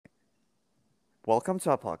Welcome to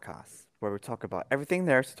our podcast, where we talk about everything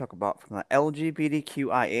there is to talk about from the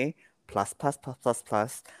LGBTQIA plus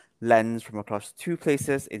lens from across two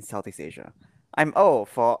places in Southeast Asia. I'm O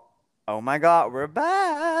for Oh my God, we're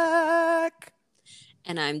back,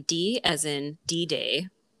 And I'm D as in D-Day.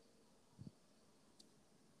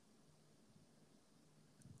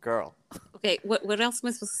 girl. Okay, what else am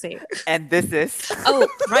I supposed to say? And this is Oh,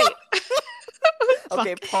 right.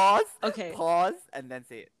 okay. Fuck. Pause, Okay. pause, and then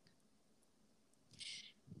say it.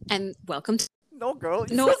 And welcome to No, girl,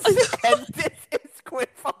 you No. just say and this is Quinn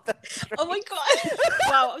from the Oh my god.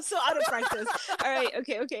 Wow, I'm so out of practice. All right,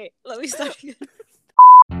 okay. Let me start again.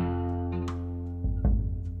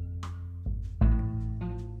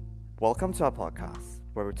 Welcome to our podcast,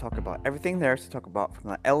 where we talk about everything there is to talk about from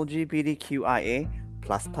the LGBTQIA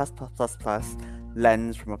plus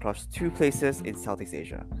lens from across two places in Southeast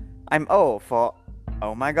Asia. I'm O for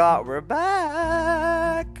Oh my God, we're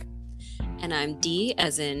back. And I'm D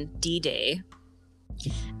as in D-Day.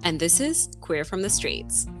 And this is Queer from the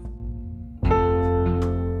Straits. No,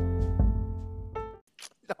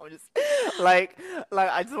 just like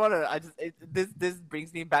this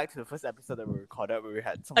brings me back to the first episode that we recorded where we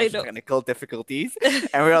had so I much know. technical difficulties,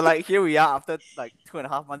 and we were like, here we are after like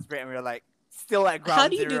 2.5 months break, and we were like still at ground How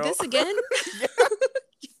do you zero. do this again? Yeah.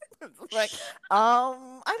 Like, I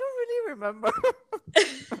don't really remember.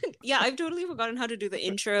 Yeah, I've totally forgotten how to do the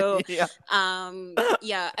intro. Yeah.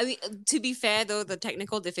 Yeah. I mean, to be fair though, the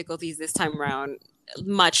technical difficulties this time around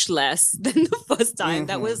much less than the first time.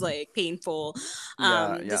 That was like painful.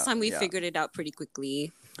 This time we figured it out pretty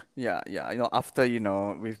quickly. Yeah. After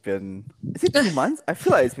we've been. Is it 2 months? I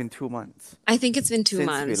feel like it's been 2 months. I think it's been 2 Since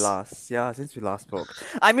months. since we last spoke.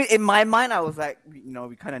 I mean, in my mind, I was like, we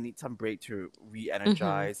kind of need some break to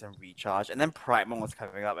re-energize and recharge. And then Pride Month was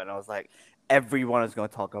coming up, and I was like, everyone is going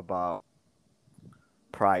to talk about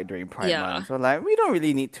Pride during Pride Month. So like, we don't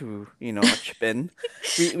really need to, chip in.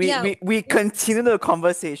 We continue the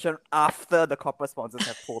conversation after the corporate sponsors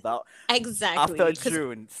have pulled out. Exactly. After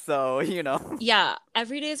June. So, Yeah,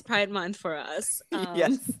 every day is Pride Month for us.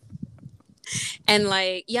 Yes. And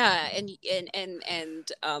like, yeah, and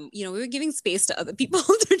we were giving space to other people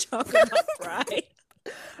to talk about Pride.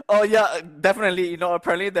 Oh yeah, definitely.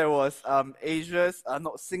 Apparently there was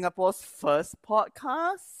Singapore's first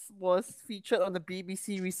podcast was featured on the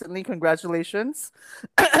BBC recently. Congratulations.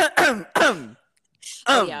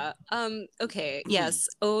 Yeah. Okay. Yes.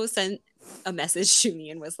 O sent a message to me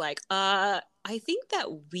and was like, I think that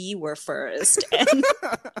we were first. And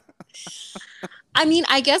I mean,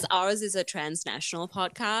 I guess ours is a transnational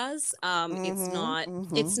podcast.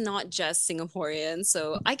 It's not just Singaporean,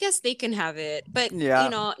 so I guess they can have it. But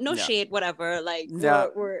no shade, whatever. Like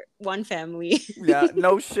we're one family. Yeah,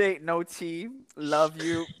 no shade, no tea. Love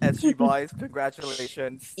you, SG boys.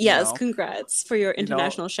 Congratulations. Yes, congrats for your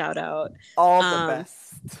international shout out. All the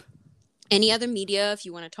best. Any other media, if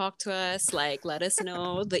you want to talk to us, like, let us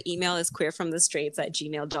know. The email is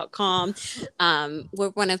queerfromthestraits@gmail.com. We're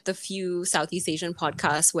one of the few Southeast Asian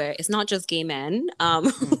podcasts where it's not just gay men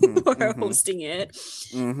who are hosting it.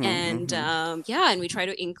 And we try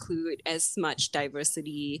to include as much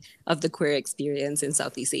diversity of the queer experience in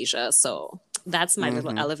Southeast Asia. So that's my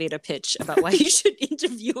little elevator pitch about why you should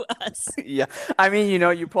interview us. Yeah, I mean,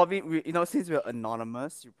 you probably, since we're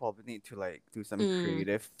anonymous, you probably need to like do some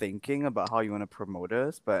creative thinking about how you want to promote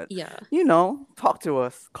us. But talk to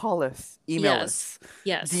us, call us, email us,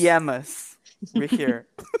 DM us. We're here.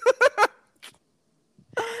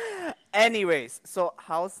 Anyways, so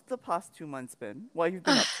how's the past 2 months been? What have you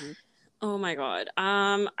been up to? Oh my God.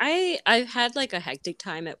 I've had like a hectic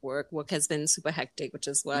time at work. Work has been super hectic, which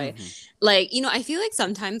is why I feel like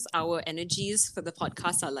sometimes our energies for the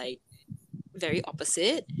podcast are like very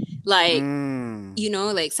opposite. Like,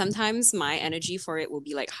 like sometimes my energy for it will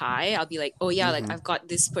be like high. I'll be like, oh yeah, like I've got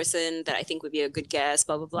this person that I think would be a good guest,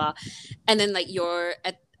 blah, blah, blah. And then like your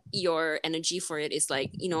energy for it is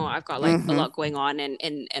like, I've got like a lot going on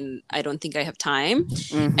and I don't think I have time.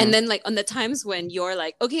 And then like on the times when you're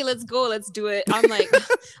like, okay, let's go, let's do it, I'm like,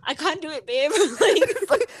 I can't do it, babe.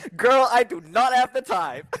 like, girl, I do not have the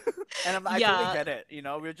time. And I totally get it. We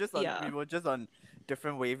were just on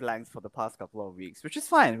different wavelengths for the past couple of weeks, which is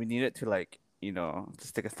fine. We needed to like,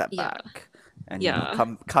 just take a step back and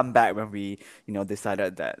come back when we,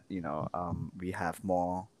 decided that, we have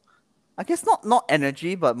more, I guess not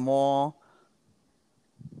energy, but more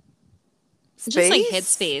space. Just like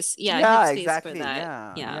headspace. Yeah, headspace exactly. For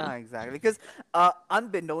that. Yeah, exactly. Because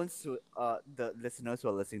unbeknownst to the listeners who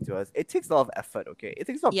are listening to us, it takes a lot of effort, okay? It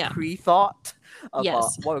takes a lot of pre-thought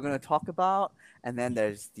about what we're going to talk about. And then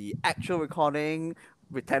there's the actual recording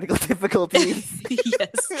with technical difficulties.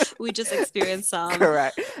 Yes. We just experienced some.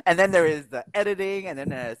 Correct. And then there is the editing, and then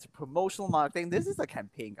there's promotional marketing. This is a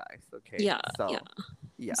campaign, guys. Okay. Yeah, yeah. So,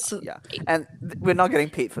 yeah, So yeah. And we're not getting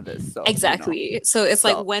paid for this. So, exactly. So it's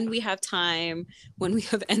like So, when we have time, when we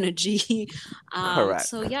have energy. correct.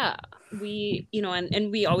 So yeah, we,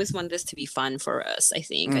 and we always want this to be fun for us, I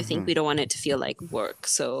think. I think we don't want it to feel like work.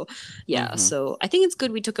 So yeah, so I think it's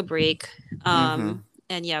good we took a break.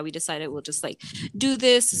 And yeah, we decided we'll just like do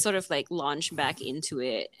this, sort of like launch back into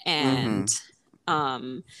it. And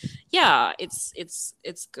yeah,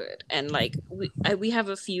 it's good. And like we have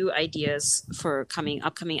a few ideas for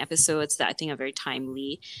upcoming episodes that I think are very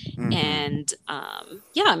timely. And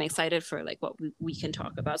yeah, I'm excited for like what we can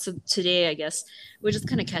talk about. So today, I guess we're just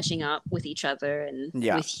kind of catching up with each other and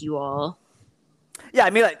with you all. Yeah, I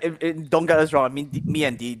mean, like, don't get us wrong. I mean, me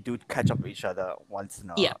and Dee do catch up with each other once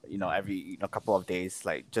in a, every couple of days,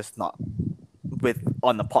 like just not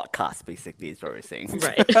on the podcast. Basically, is what we're saying.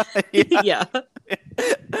 Right. Yeah.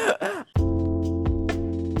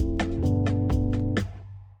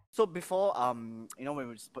 So before, when we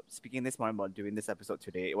were speaking this morning about doing this episode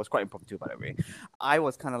today, it was quite impromptu, by the way. I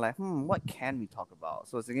was kind of like, what can we talk about?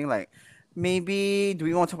 So I was thinking, like, maybe do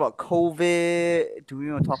we want to talk about COVID? Do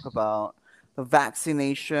we want to talk about the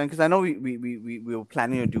vaccination? Because I know we were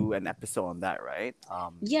planning to do an episode on that, right?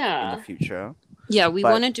 Yeah. In the future. Yeah, we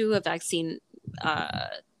want to do a vaccine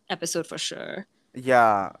episode for sure.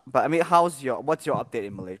 Yeah, but I mean, what's your update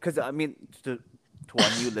in Malaysia? Because I mean, to our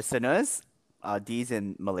new listeners, Dee's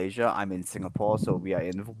in Malaysia, I'm in Singapore, so we are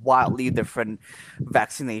in wildly different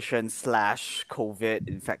vaccination / COVID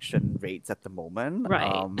infection rates at the moment.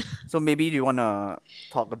 Right. So maybe do you want to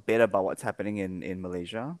talk a bit about what's happening in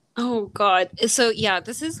Malaysia? Oh God. So yeah,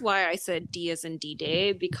 this is why I said D as in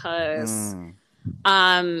D-Day, because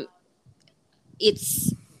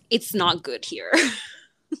it's not good here.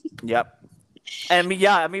 Yep. And we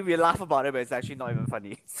laugh about it, but it's actually not even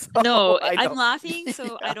funny. So no, I'm laughing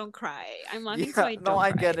so I don't cry. I'm laughing so I don't cry.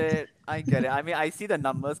 I get it. I mean, I see the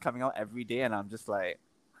numbers coming out every day, and I'm just like,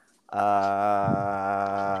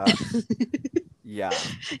 yeah.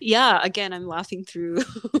 Yeah, again, I'm laughing through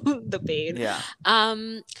the pain. Yeah.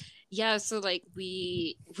 Yeah, so like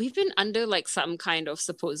we've been under like some kind of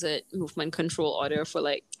supposed movement control order for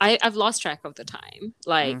like I've lost track of the time.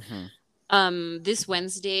 Like this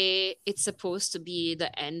Wednesday, it's supposed to be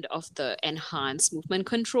the end of the enhanced movement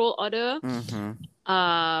control order.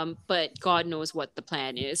 But God knows what the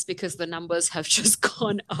plan is, because the numbers have just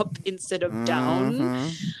gone up instead of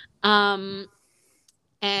down. And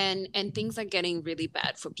things are getting really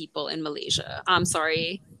bad for people in Malaysia. I'm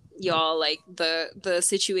sorry, y'all, like the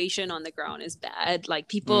situation on the ground is bad. Like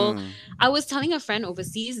people, I was telling a friend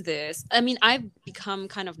overseas this. I mean, I've become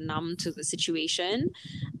kind of numb to the situation.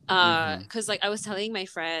 Because like I was telling my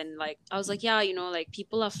friend, like I was like, yeah, like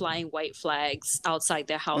people are flying white flags outside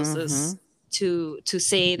their houses to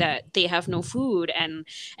say that they have no food, and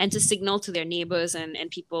to signal to their neighbors and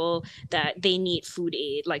people that they need food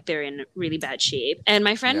aid, like they're in really bad shape. And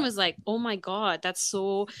my friend was like, oh my God, that's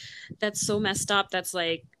so messed up. That's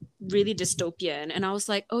like really dystopian. And I was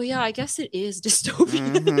like, oh yeah, I guess it is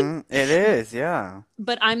dystopian. It is, yeah.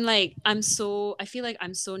 But I feel like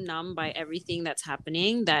I'm so numb by everything that's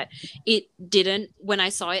happening that when I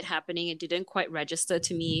saw it happening, it didn't quite register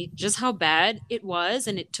to me just how bad it was.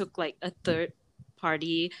 And it took like a third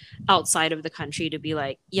party outside of the country to be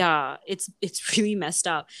like, yeah, it's really messed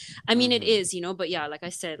up. I mean, it is, but yeah, like I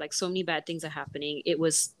said, like so many bad things are happening. It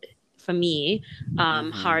was, for me,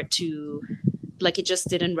 hard to, like, it just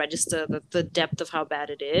didn't register the depth of how bad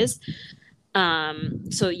it is.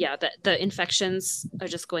 So yeah, the infections are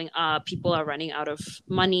just going up. People are running out of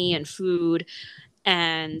money and food.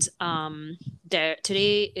 And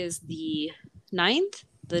today is the 9th,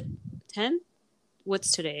 the 10th.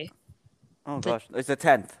 What's today? Oh gosh, it's the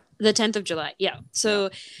 10th. The 10th of July. Yeah. So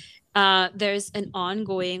there's an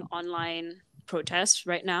ongoing online protest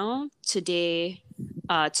right now, today,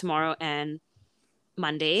 tomorrow, and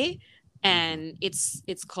Monday. And it's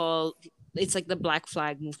like the Black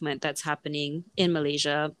Flag movement that's happening in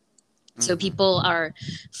Malaysia. So people are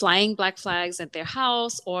flying black flags at their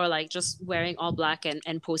house, or like just wearing all black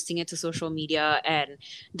and posting it to social media. And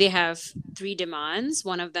they have 3 demands.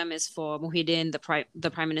 One of them is for Muhyiddin,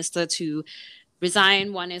 the prime minister, to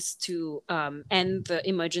resign. One is to end the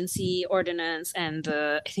emergency ordinance, and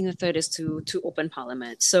I think the third is to open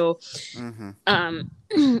parliament. So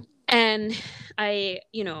and I,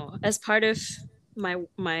 as part of my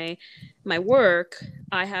work,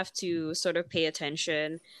 I have to sort of pay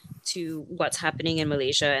attention to what's happening in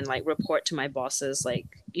Malaysia and like report to my bosses, like,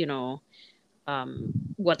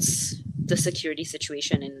 what's the security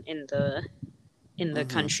situation in in the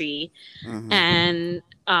country. Mm-hmm. And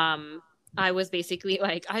I was basically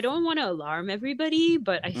like, I don't want to alarm everybody,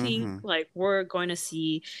 but I think like we're going to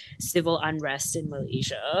see civil unrest in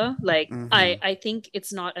Malaysia. Like I think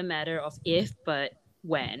it's not a matter of if, but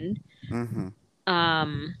when.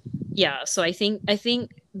 Yeah, so I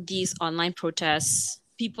think these online protests,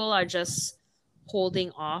 people are just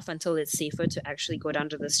holding off until it's safer to actually go down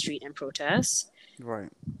to the street and protest. Right.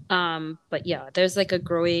 But yeah, there's like a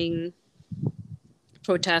growing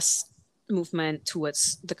protest movement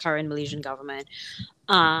towards the current Malaysian government.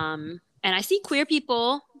 And I see queer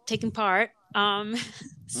people taking part.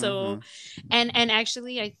 So and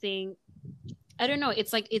actually I think, I don't know,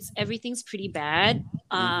 it's like it's everything's pretty bad.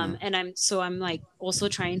 And I'm like also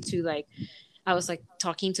trying to like, I was like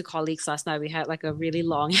talking to colleagues last night. We had like a really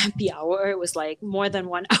long happy hour. It was like more than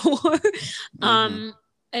 1 hour.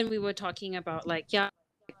 And we were talking about like, yeah,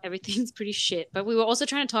 everything's pretty shit. But we were also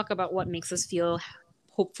trying to talk about what makes us feel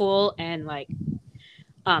hopeful and like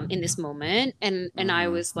in this moment. And I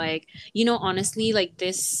was like, honestly, like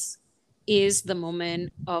this is the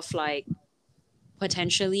moment of like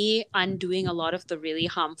potentially undoing a lot of the really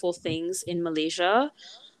harmful things in Malaysia.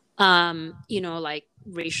 Like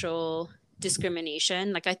racial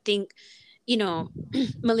discrimination. Like I think,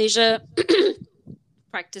 Malaysia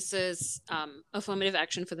practices affirmative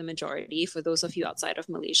action for the majority. For those of you outside of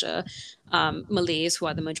Malaysia, Malays, who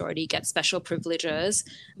are the majority, get special privileges.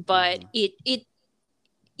 But it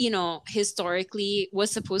historically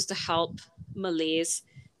was supposed to help Malays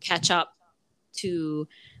catch up to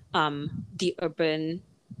the urban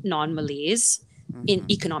non-Malays in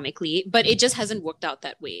economically, but it just hasn't worked out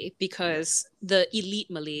that way because the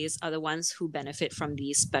elite Malays are the ones who benefit from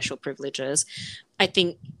these special privileges. I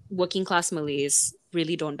think working class Malays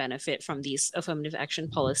really don't benefit from these affirmative action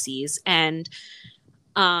policies. And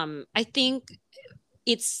I think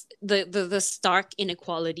it's the stark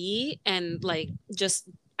inequality and like just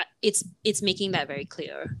it's making that very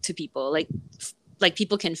clear to people. Like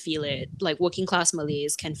people can feel it. Like working class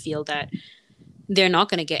Malays can feel that they're not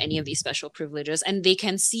going to get any of these special privileges, and they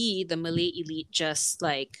can see the Malay elite just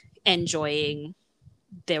like enjoying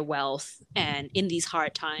their wealth and in these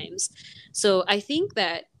hard times. So I think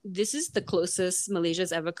that this is the closest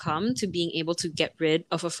Malaysia's ever come to being able to get rid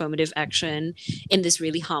of affirmative action in this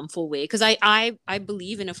really harmful way. Because I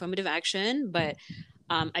believe in affirmative action, but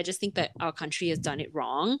I just think that our country has done it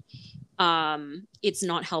wrong. It's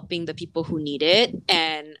not helping the people who need it,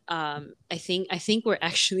 and I think we're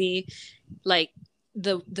actually like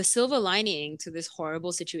the silver lining to this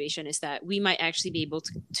horrible situation is that we might actually be able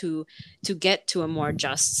to get to a more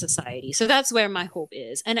just society. So that's where my hope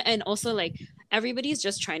is. And also like everybody's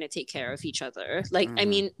just trying to take care of each other. Like I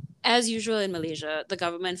mean, as usual in Malaysia, the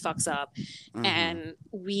government fucks up, and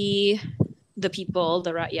we, the people,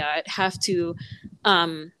 the rakyat, have to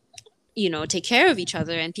take care of each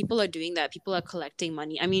other, and people are doing that. People are collecting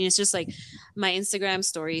money. I mean, it's just like my Instagram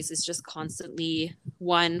stories is just constantly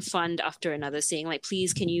one fund after another saying like,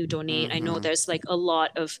 please, can you donate? I know there's like a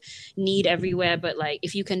lot of need everywhere, but like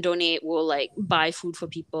if you can donate, we'll like buy food for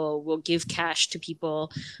people, we'll give cash to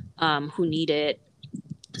people who need it.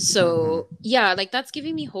 So yeah, like that's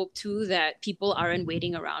giving me hope too, that people aren't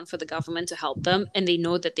waiting around for the government to help them, and they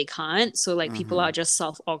know that they can't. So like people are just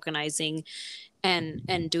self-organizing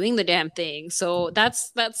and doing the damn thing. So that's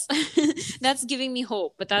that's giving me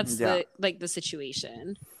hope. But that's the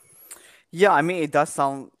situation. Yeah, I mean, it does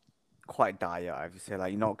sound quite dire, I have to say.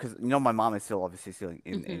 Like, because, my mom is still obviously still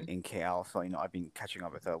in KL. So, I've been catching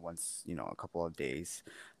up with her once, a couple of days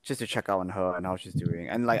just to check out on her and how she's doing.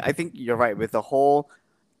 And, like, I think you're right with the whole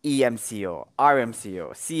EMCO,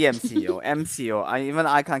 RMCO, CMCO, MCO.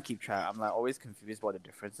 I can't keep track. I'm, like, always confused what the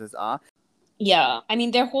differences are. Yeah, I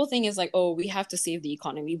mean, their whole thing is like, oh, we have to save the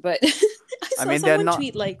economy. But I saw someone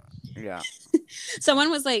tweet like... Yeah. Someone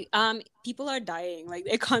was like, people are dying. Like,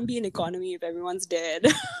 it can't be an economy if everyone's dead.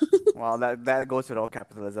 Well, that goes to the whole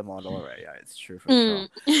capitalism model, right? Yeah, it's true for sure.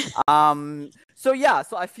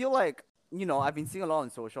 So I feel like, I've been seeing a lot on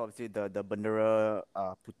social, obviously the Bendera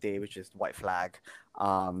Putih, which is white flag,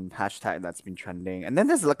 hashtag that's been trending. And then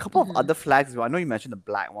there's a couple of other flags as well. I know you mentioned the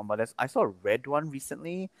black one, but I saw a red one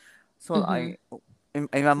recently. So in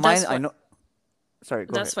my mind, I know... Sorry,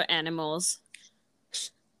 go ahead. That's for animals.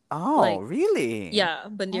 Oh, like, really? Yeah,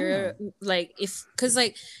 Bandera, like, because,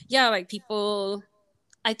 like, yeah, like, people,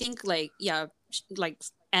 I think, like, yeah, like,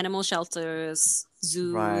 animal shelters,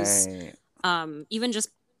 zoos, right. Even just,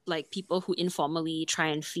 like, people who informally try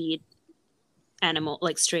and feed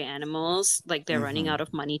stray animals, like, they're running out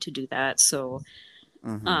of money to do that, so,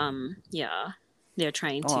 yeah, they're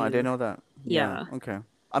trying to... Oh, I didn't know that. Yeah. Okay.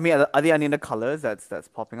 I mean, are there any other colors that's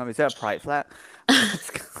popping up? Is there a pride flag? That's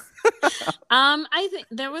I think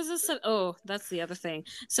there was oh, that's the other thing.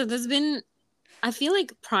 So there's been, I feel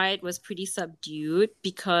like Pride was pretty subdued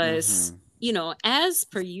because, mm-hmm. as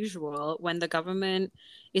per usual, when the government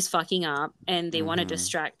is fucking up and they want to Mm-hmm.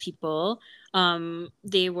 distract people,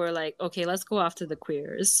 they were like, okay, let's go after the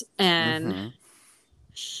queers. Mm-hmm.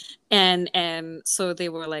 And so they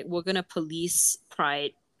were like, we're gonna police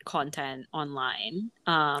Pride content online.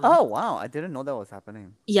 Oh wow, I didn't know that was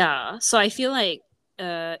happening. Yeah, so I feel like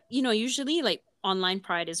usually like online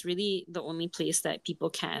pride is really the only place that people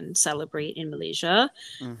can celebrate in Malaysia.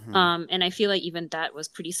 Mm-hmm. And I feel like even that was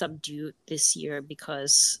pretty subdued this year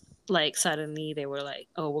because like suddenly they were like,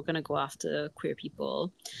 oh, we're gonna go after queer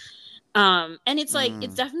people. And it's like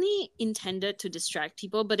it's Mm. definitely intended to distract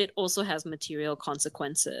people, but it also has material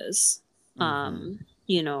consequences. Mm-hmm.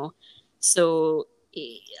 You know, so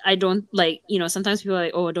I don't like, sometimes people are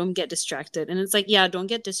like, oh, don't get distracted. And it's like, yeah, don't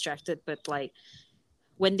get distracted. But like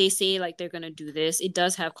when they say like they're going to do this, it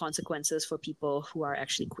does have consequences for people who are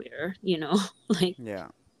actually queer, like, Yeah.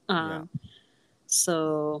 Yeah. um,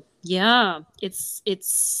 so yeah, it's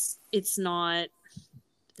It's not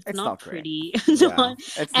not great. pretty. Yeah. Not,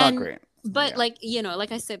 It's not and great. but Yeah. like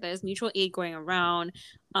like I said, there's mutual aid going around,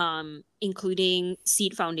 including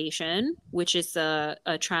Seed Foundation, which is a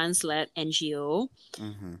trans-led NGO,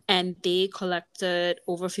 Mm-hmm. and they collected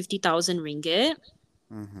over 50,000 ringgit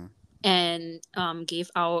Mm-hmm. and gave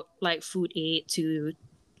out like food aid to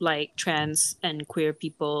like trans and queer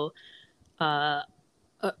people, uh,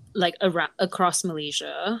 like around across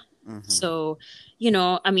Malaysia. Mm-hmm. So,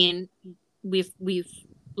 I mean, we've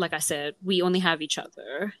like I said, we only have each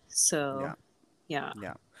other. So Yeah. yeah.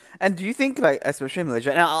 Yeah. And do you think like especially in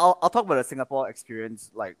Malaysia, and I'll talk about the Singapore experience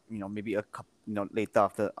like, maybe a couple, later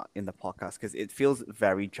after in the podcast because it feels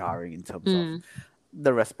very jarring in terms of Mm.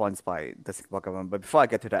 the response by the Singapore government. But before I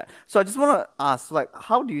get to that, so I just want to ask, like,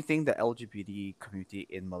 how do you think the LGBT community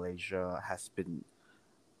in Malaysia has been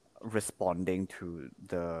responding to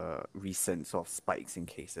the recent sort of spikes in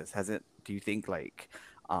cases? Has it, do you think like,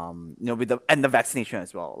 with the vaccination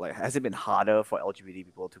as well, like, has it been harder for LGBT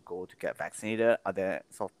people to go to get vaccinated? Are there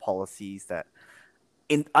sort of policies that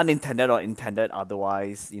unintended or intended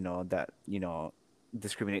otherwise, that,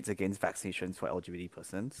 discriminates against vaccinations for LGBT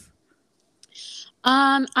persons?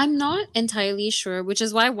 I'm not entirely sure, which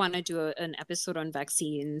is why I want to do an episode on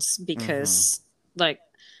vaccines Mm-hmm. because, like,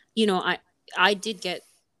 I did get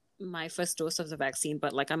my first dose of the vaccine,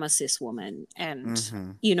 but like I'm a cis woman, and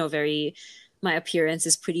Mm-hmm. very my appearance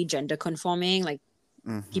is pretty gender conforming. Like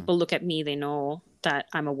Mm-hmm. people look at me, they know that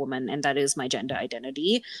I'm a woman, and that is my gender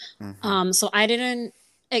identity. Mm-hmm. So I didn't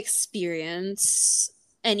experience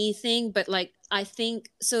anything, but like I think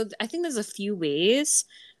so. I think there's a few ways.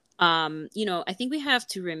 I think we have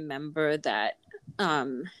to remember that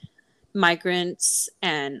um, migrants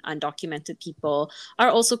and undocumented people are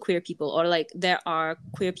also queer people, or like there are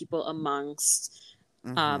queer people amongst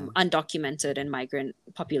Mm-hmm. undocumented and migrant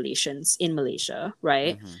populations in Malaysia,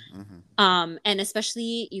 right? Mm-hmm. Mm-hmm. And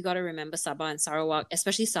especially you got to remember Sabah and Sarawak,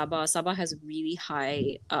 especially Sabah. Sabah has really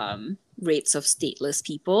high rates of stateless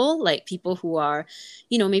people, like people who are,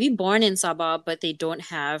 maybe born in Sabah, but they don't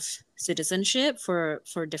have citizenship for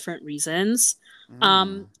different reasons.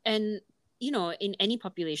 Mm. And in any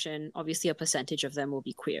population, obviously a percentage of them will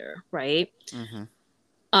be queer, right? Mm-hmm.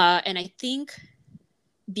 And I think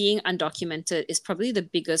being undocumented is probably the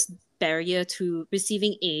biggest barrier to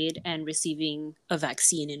receiving aid and receiving a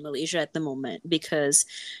vaccine in Malaysia at the moment because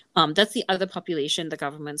that's the other population the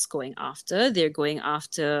government's going after. They're going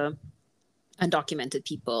after undocumented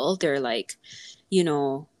people. They're like, we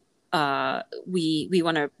want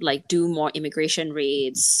to like do more immigration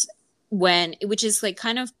raids which is like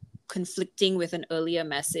kind of conflicting with an earlier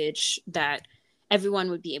message that everyone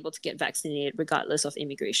would be able to get vaccinated regardless of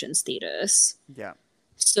immigration status. Yeah.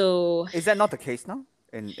 So Is that not the case now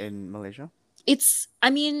in Malaysia? I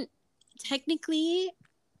mean, technically,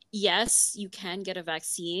 yes, you can get a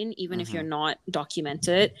vaccine even if you're Mm-hmm. not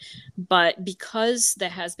documented. But because there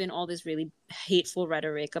has been all this really hateful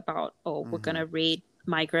rhetoric about, oh, we're going Mm-hmm. to raid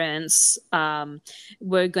migrants,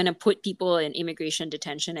 we're going to put people in immigration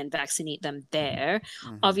detention and vaccinate them there.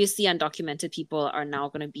 Mm-hmm. Obviously, undocumented people are now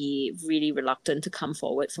going to be really reluctant to come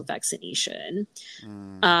forward for vaccination.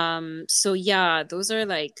 Mm. So yeah, those are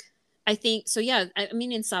like, I think so. Yeah, I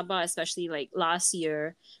mean in Sabah, especially like last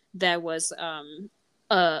year, there was a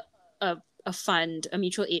a fund, a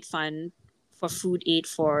mutual aid fund for food aid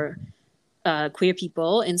for queer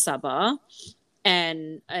people in Sabah,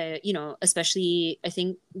 and especially I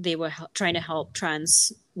think they were trying to help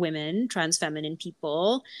trans women, trans feminine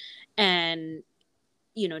people, and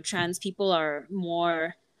trans people are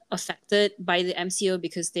more affected by the MCO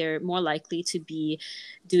because they're more likely to be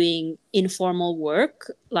doing informal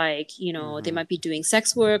work, like they might be doing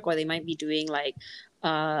sex work, or they might be doing like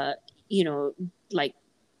uh you know like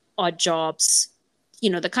odd jobs,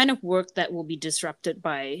 the kind of work that will be disrupted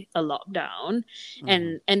by a lockdown.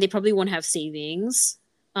 And they probably won't have savings,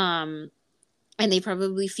 um and they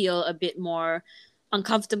probably feel a bit more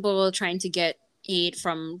uncomfortable trying to get aid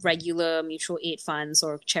from regular mutual aid funds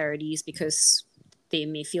or charities because they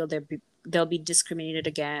may feel they'll be discriminated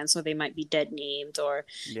against, or they might be dead named, or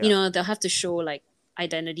Yeah. they'll have to show like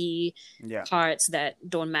identity Yeah. cards that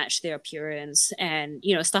don't match their appearance, and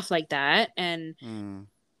stuff like that. And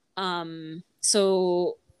Mm.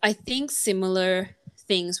 so I think similar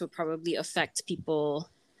things would probably affect people,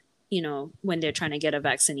 when they're trying to get a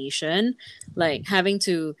vaccination, like having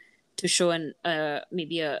to show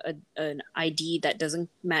maybe an ID that doesn't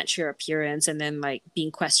match your appearance, and then like being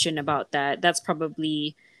questioned about that. That's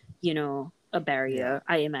probably, a Yeah. barrier,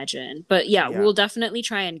 I imagine. But yeah, Yeah. we'll definitely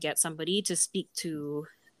try and get somebody to speak to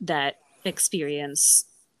that experience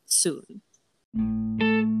soon.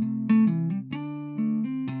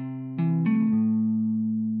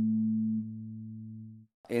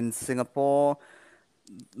 In Singapore,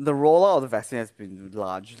 the rollout of the vaccine has been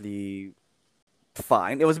largely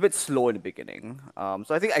fine. It was a bit slow in the beginning. So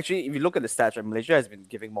I think actually, if you look at the stats, right, Malaysia has been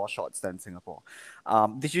giving more shots than Singapore.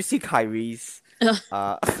 Did you see Kyrie's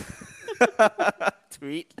uh,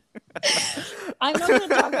 tweet? I'm not going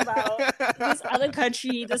to talk about this other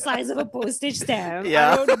country the size of a postage stamp.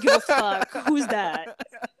 Yeah. I don't give a fuck. Who's that?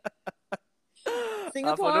 For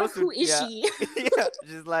Singapore? those Who is yeah, she? yeah,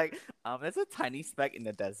 she's like, there's a tiny speck in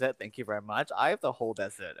the desert. Thank you very much. I have the whole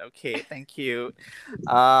desert. Okay, thank you.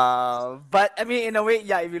 But I mean, in a way,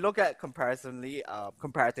 yeah. If you look at comparatively,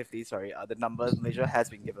 sorry, the numbers, Malaysia has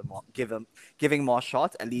been giving more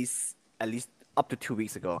shots, at least up to 2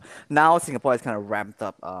 weeks ago. Now Singapore has kind of ramped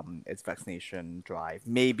up its vaccination drive.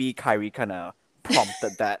 Maybe Kyrie kind of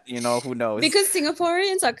prompted that. Who knows? Because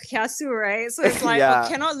Singaporeans are kiasu, right? So it's like, Yeah.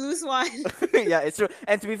 cannot lose one. Yeah, it's true.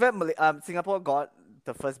 And to be fair, Singapore got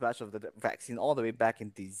the first batch of the vaccine all the way back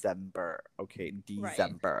in December. Okay, Right.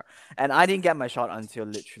 December. And I didn't get my shot until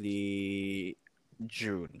literally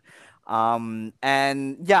June.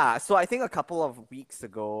 And yeah, so I think a couple of weeks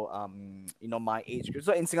ago, my age group.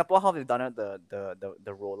 So in Singapore, how they've done it, the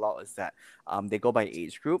rollout is that they go by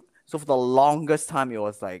age group. So for the longest time, it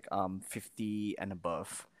was like 50 and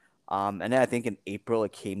above. And then I think in April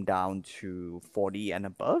it came down to 40 and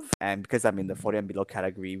above. And because I'm in the 40 and below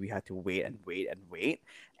category, we had to wait and wait and wait.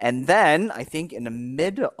 And then I think in the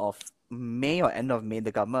mid of May or end of May,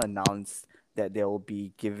 the government announced that they will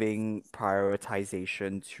be giving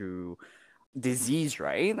prioritization to disease,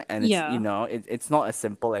 right? And it's Yeah. it's not as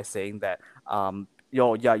simple as saying that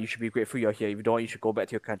yeah, you should be grateful you're here. If you don't, you should go back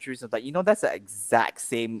to your country. So that that's the exact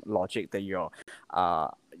same logic that your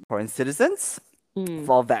foreign citizens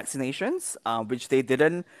for vaccinations, which they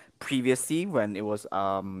didn't previously when it was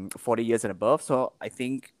 40 years and above. So I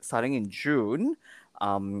think starting in June,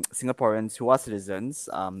 Singaporeans who are citizens,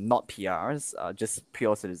 not PRs, just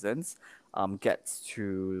pure citizens, gets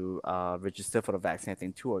to register for the vaccine, I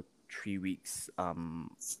think 2 or 3 weeks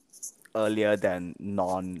earlier than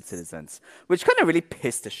non-citizens, which kind of really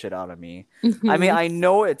pissed the shit out of me. I mean, I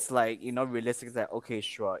know it's like, realistic, it's like, okay,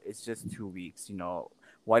 sure, it's just 2 weeks,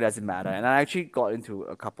 why does it matter? And I actually got into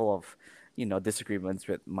a couple of, disagreements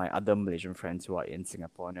with my other Malaysian friends who are in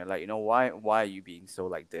Singapore, and they're like, why are you being so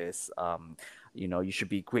like this? You should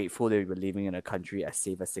be grateful that you're living in a country as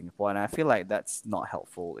safe as Singapore. And I feel like that's not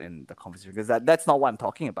helpful in the conversation because that's not what I'm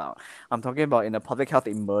talking about. I'm talking about in a public health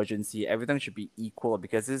emergency, everything should be equal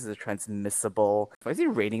because this is a transmissible. Is it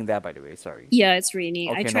raining there, by the way? Sorry. Yeah, it's raining.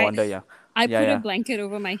 Okay, no wonder, yeah. I Yeah, put a yeah. blanket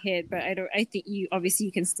over my head, but I think you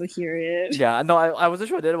can still hear it. Yeah, no, I wasn't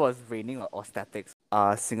sure that it was raining or statics.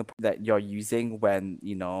 Singapore that you're using when,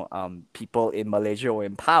 people in Malaysia or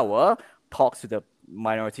in power talks to the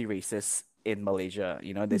minority races in Malaysia.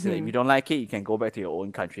 They say that if you don't like it, you can go back to your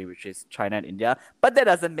own country, which is China and India. But that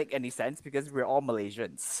doesn't make any sense because we're all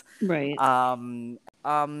Malaysians. Right.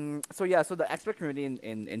 So yeah, so the expat community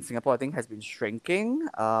in Singapore I think has been shrinking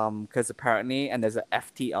because apparently, and there's an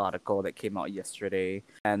FT article that came out yesterday,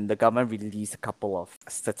 and the government released a couple of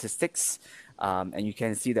statistics, and you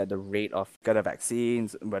can see that the rate of get the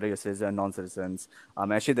vaccines, whether you're citizen or non-citizens,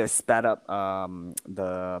 actually they sped up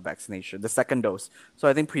the vaccination, the second dose. So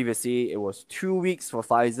I think previously it was 2 weeks for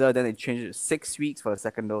Pfizer, then they changed it to 6 weeks for the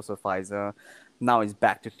second dose of Pfizer. Now it's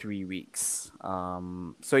back to 3 weeks.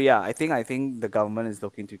 So yeah, I think the government is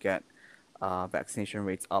looking to get vaccination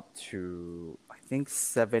rates up to I think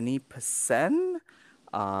 70%.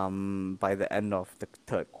 by the end of the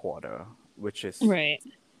third quarter, which is, Right.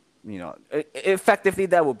 effectively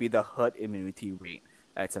that would be the herd immunity rate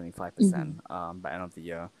at 75% Mm-hmm. by end of the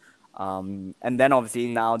year. And then obviously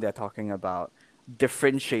now they're talking about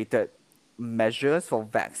differentiated measures for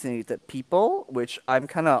vaccinated people, which I'm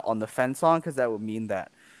kind of on the fence on, because that would mean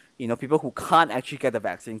that, people who can't actually get the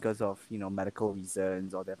vaccine because of, medical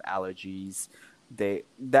reasons or they have allergies, that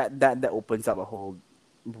opens up a whole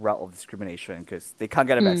route of discrimination, because they can't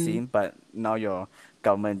get a Mm. vaccine, but now your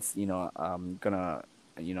government's, gonna,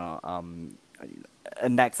 you know,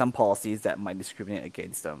 enact some policies that might discriminate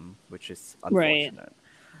against them, which is Right. unfortunate.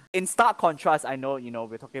 In stark contrast, I know,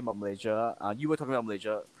 we're talking about Malaysia. You were talking about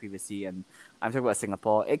Malaysia previously, and I'm talking about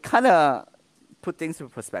Singapore. It kind of put things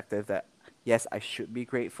into perspective that, yes, I should be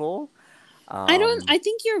grateful. I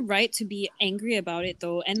think you're right to be angry about it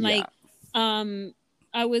though. And Yeah. like, um,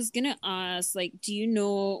 I was gonna ask, like, do you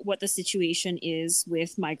know what the situation is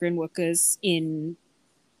with migrant workers in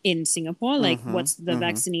Singapore? Like, Mm-hmm. what's the Mm-hmm.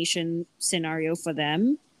 vaccination scenario for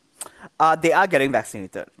them? They are getting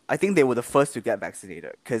vaccinated. I think they were the first to get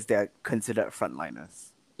vaccinated because they're considered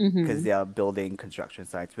frontliners, because Mm-hmm. they are building construction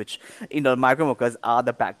sites, which, migrant workers are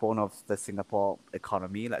the backbone of the Singapore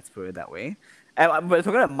economy. Let's put it that way. And we're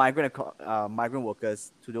talking about migrant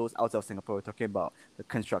workers to those outside of Singapore. We're talking about the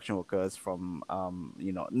construction workers from,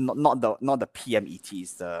 not the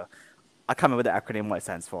PMETs. I can't remember the acronym what it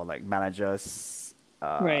stands for, like managers,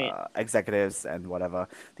 Right. executives, and whatever.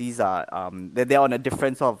 These are, they're on a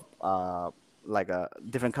different sort of, like a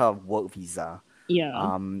different kind of work visa.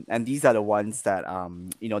 Yeah. And these are the ones that,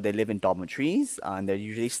 they live in dormitories, and they're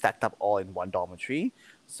usually stacked up all in one dormitory.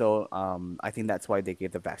 So I think that's why they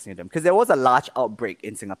gave the vaccine to them, because there was a large outbreak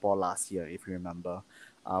in Singapore last year, if you remember.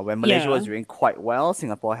 When Malaysia Yeah. was doing quite well,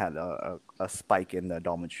 Singapore had a spike in the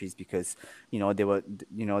dormitories, because they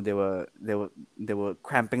were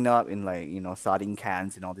cramping up in, like, sardine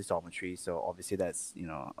cans in all these dormitories. So obviously that's,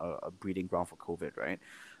 a breeding ground for COVID, right?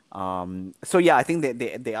 So yeah, I think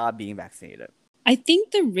they are being vaccinated. I think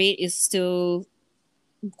the rate is still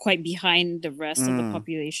quite behind the rest of the Mm,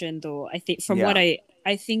 population though. I think from what yeah.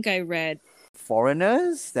 I think I read.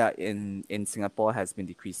 Foreigners that in Singapore has been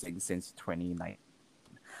decreasing since 2019.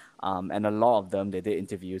 And a lot of them, they did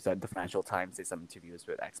interviews at the Financial Times, did some interviews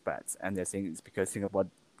with expats, and they're saying it's because Singapore,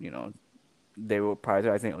 you know, they were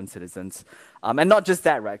prioritizing their own citizens. And not just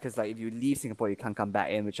that, right? Because, like, if you leave Singapore, you can't come back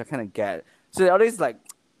in, which I kind of get. So there are all these, like,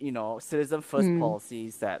 citizen first Mm,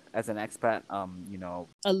 policies that, as an expat,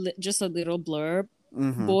 just a little blurb,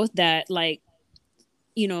 Mm-hmm. both that like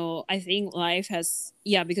I think life has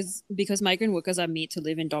because migrant workers are made to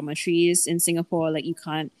live in dormitories in Singapore. Like you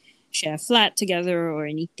can't share a flat together or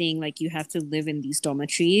anything. Like you have to live in these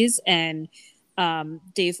dormitories, and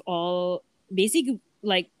they've all basically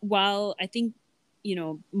like while I think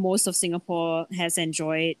most of Singapore has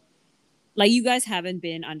enjoyed like you guys haven't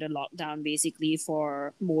been under lockdown basically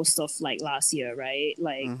for most of like last year, right?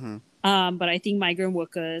 Like, Mm-hmm. but I think migrant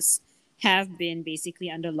workers have been basically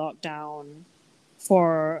under lockdown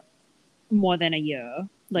for more than a year.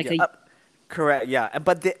 Like Yeah, a correct. Yeah,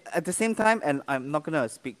 but at the same time, and I'm not gonna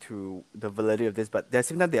speak to the validity of this, but at the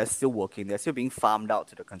same time, they are still working. They're still being farmed out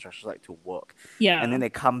to the construction site to work, and yeah, then they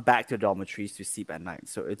come back to dormitories to sleep at night.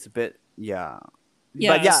 So it's a bit, yeah.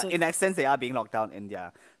 But yeah. yeah, So in that sense, they are being locked down in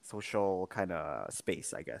their social kind of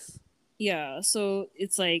space, I guess. yeah, so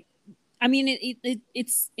it's like I mean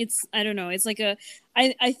it's I don't know. It's like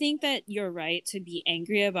I think that you're right to be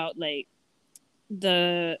angry about like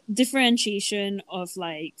the differentiation of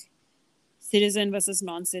like citizen versus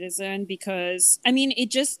non-citizen because I mean it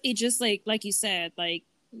just like you said like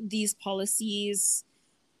these policies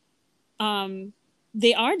um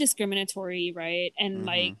they are discriminatory, right? And Mm-hmm.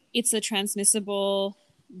 like it's a transmissible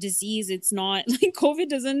disease. It's not like COVID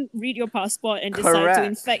doesn't read your passport and decide to Correct.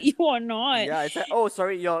 infect you or not. Yeah, it's like, oh,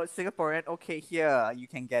 sorry, you're Singaporean. Okay, here you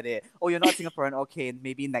can get it. Oh, you're not Singaporean. Okay,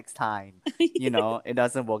 maybe next time. It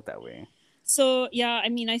doesn't work that way. So yeah, I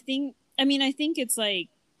mean I think it's like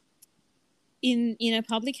in a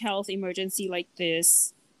public health emergency like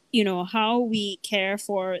this, how we care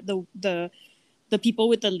for the people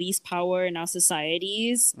with the least power in our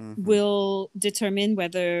societies Mm-hmm. will determine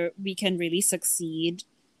whether we can really succeed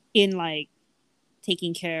in like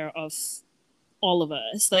taking care of all of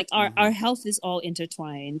us. Like Mm-hmm. our health is all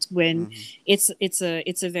intertwined when Mm-hmm.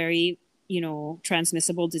 it's a very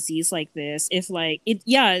transmissible disease like this. If like it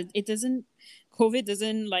doesn't COVID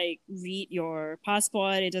doesn't like read your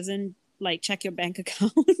passport, it doesn't like check your bank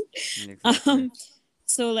account. Exactly. um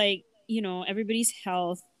so like everybody's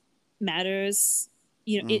health matters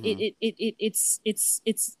Mm-hmm.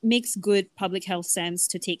 It's makes good public health sense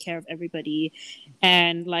to take care of everybody,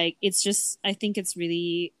 and like it's just I think it's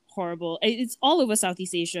really horrible. It's all over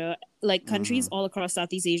Southeast Asia. Like countries Mm-hmm. all across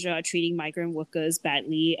Southeast Asia are treating migrant workers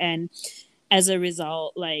badly, and as a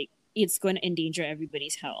result, like it's going to endanger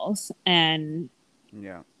everybody's health. And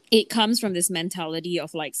Yeah. it comes from this mentality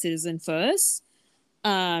of like citizen first,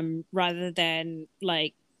 rather than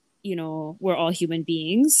like, we're all human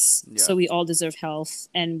beings, Yeah. so we all deserve health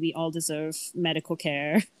and we all deserve medical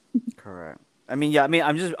care. Correct. I mean, yeah. I mean,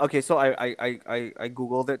 I'm just okay. So I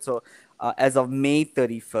googled it. So, as of May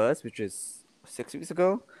 31st, which is 6 weeks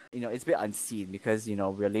ago, it's a bit unseen because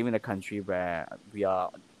we're living in a country where we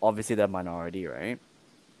are obviously the minority, right?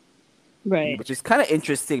 Right. Which is kind of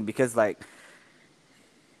interesting because like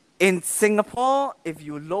in Singapore, if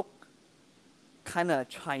you look kind of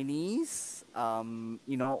Chinese,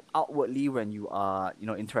 outwardly when you are,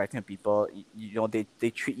 interacting with people, they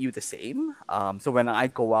treat you the same. So when I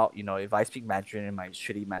go out, if I speak Mandarin in my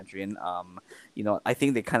shitty Mandarin, I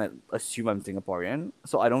think they kind of assume I'm Singaporean.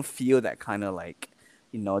 So I don't feel that kind of like,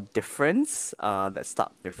 difference, that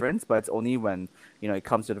stark difference. But it's only when, it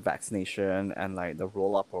comes to the vaccination and like the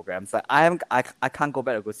roll-up programs. Like I can't go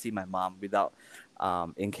back to go see my mom without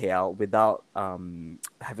in KL without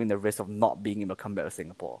having the risk of not being able to come back to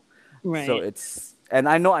Singapore. So Right. it's and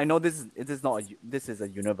I know this is a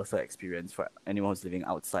universal experience for anyone who's living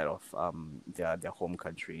outside of their home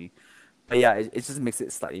country. But yeah, it just makes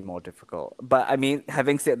it slightly more difficult. But I mean,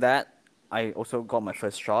 having said that, I also got my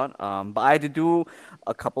first shot. But I had to do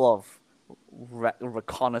a couple of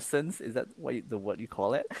reconnaissance. Is that the word you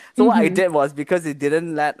call it? So what I Mm-hmm. did was because they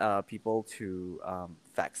didn't let people to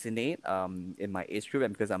vaccinate in my age group,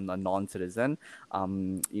 and because I'm a non-citizen,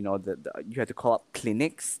 you had to call up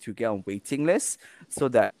clinics to get on waiting list so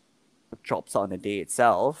that drops out on the day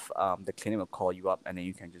itself, the clinic will call you up and then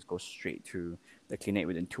you can just go straight to the clinic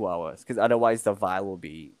within 2 hours. Because otherwise, the vial will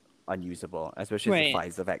be unusable, especially as the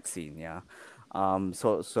Right. Pfizer vaccine. Yeah.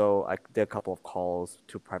 So I did a couple of calls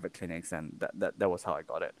to private clinics, and that was how I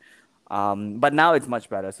got it. But now it's much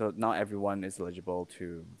better. So now everyone is eligible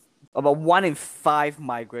to. About 1 in 5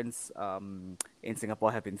 migrants in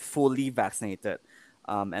Singapore have been fully vaccinated,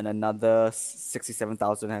 and another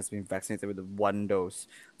 67,000 has been vaccinated with one dose.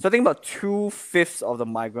 So I think about 2/5 of the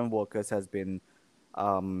migrant workers has been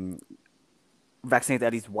um, vaccinated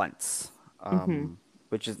at least once, Mm-hmm.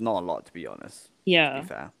 which is not a lot to be honest. To be Yeah.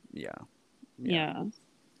 fair, yeah, yeah, Yeah.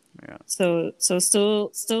 yeah. So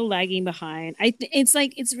still lagging behind. It's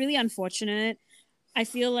like it's really unfortunate. I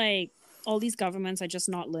feel like all these governments are just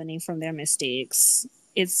not learning from their mistakes.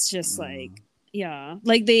 It's just like, Mm, yeah,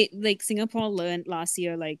 like they like Singapore learned last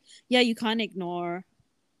year, like, yeah, you can't ignore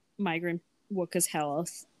migrant workers'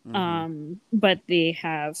 health. mm-hmm. But they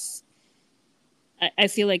have I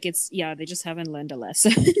feel like it's, yeah, they just haven't learned a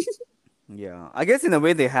lesson. Yeah, I guess in a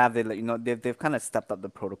way they have. They like they've kind of stepped up the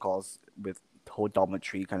protocols with whole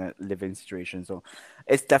dormitory kind of living situation. So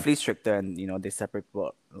it's definitely stricter, and they separate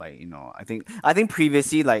people. Like I think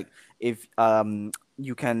previously like if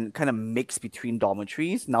you can kind of mix between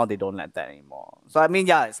dormitories, now they don't let that anymore. So I mean,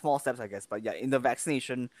 yeah, small steps I guess, but yeah, in the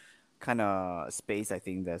vaccination kind of space, I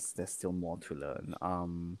think there's still more to learn.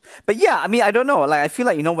 But yeah, I mean, I don't know. Like I feel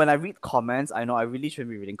like when I read comments, I know I really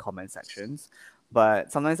shouldn't be reading comment sections,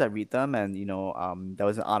 but sometimes I read them, and there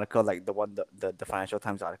was an article like the one the Financial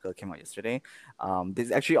Times article came out yesterday. This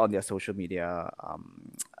is actually on their social media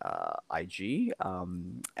IG,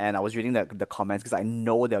 and I was reading the comments because I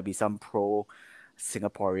know there'll be some pro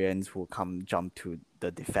Singaporeans who come jump to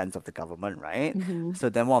the defense of the government, right? Hmm. So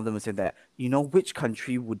then one of them was saying that which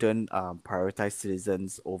country wouldn't prioritize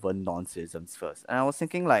citizens over non-citizens first, and I was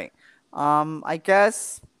thinking like I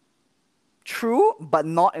guess true, but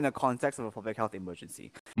not in the context of a public health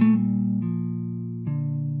emergency.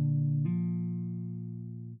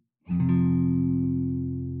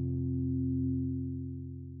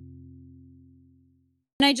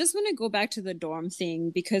 And I just want to go back to the dorm thing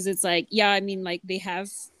because it's like, yeah, I mean, like they have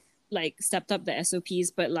like stepped up the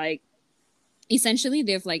SOPs, but like essentially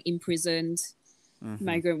they've like imprisoned Mm-hmm.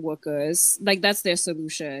 migrant workers. Like that's their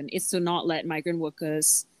solution. It's to not let migrant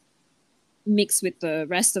workers mix with the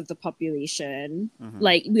rest of the population. Mm-hmm.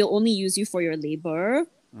 Like we'll only use you for your labor.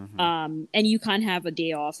 Mm-hmm. And you can't have a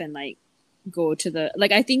day off and like go to the,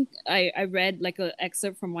 like, I think I read like an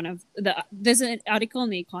excerpt from one of there's an article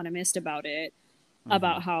in The Economist about it, Mm-hmm.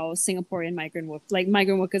 about how Singaporean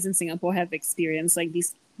migrant workers in Singapore have experienced like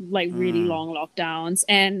these like really Mm. long lockdowns.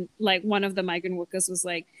 And like one of the migrant workers was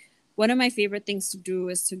like, one of my favorite things to do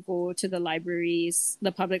is to go to the libraries,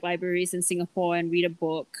 the public libraries in Singapore, and read a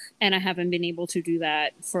book. And I haven't been able to do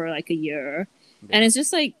that for like a year. And Yeah. it's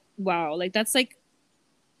just like, wow, that's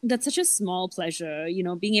such a small pleasure,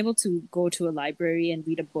 being able to go to a library and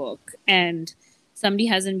read a book. And somebody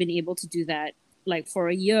hasn't been able to do that like for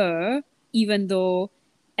a year, even though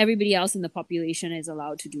everybody else in the population is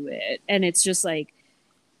allowed to do it. And it's just like,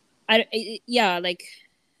 yeah, like,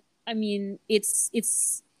 I mean, it's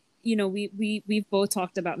we've both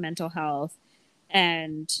talked about mental health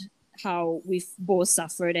and how we've both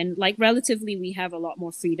suffered, and like relatively we have a lot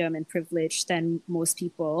more freedom and privilege than most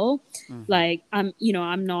people. Mm-hmm. Like I'm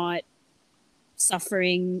not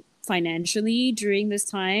suffering financially during this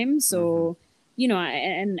time, Mm-hmm. so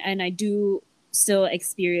and I do still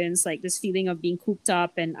experience like this feeling of being cooped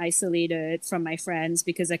up and isolated from my friends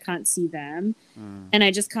because I can't see them. Mm. And I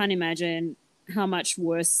just can't imagine how much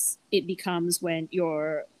worse it becomes when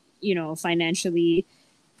you're financially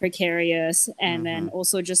precarious, and then Mm-hmm.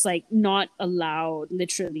 also just like not allowed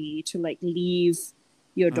literally to like leave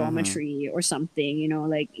your Mm-hmm. dormitory or something,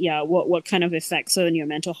 like, yeah, what kind of effects on your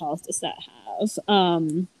mental health does that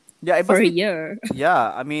have Yeah, it for must a be. year?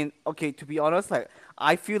 Yeah, I mean, okay, to be honest, like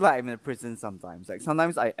I feel like I'm in a prison sometimes. Like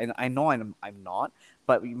sometimes I know I'm not,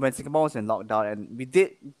 but when Singapore was in lockdown and we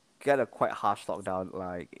did get a quite harsh lockdown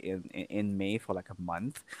like in May for like a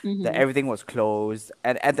month, that Mm-hmm. everything was closed,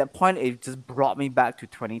 and at that point it just brought me back to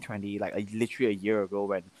 2020, like literally a year ago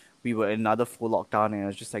when we were in another full lockdown, and I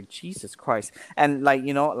was just like Jesus Christ, and like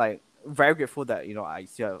like very grateful that I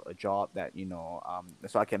still have a job that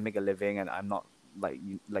so I can make a living and I'm not like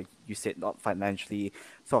you said, not financially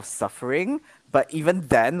sort of suffering. But even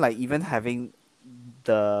then, like even having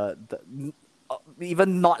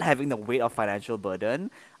even not having the weight of financial burden,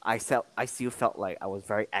 I still felt like I was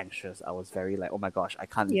very anxious. I was very like, oh my gosh, I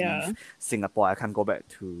can't Yeah. leave Singapore. I can't go back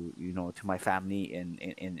to to my family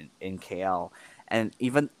in KL. And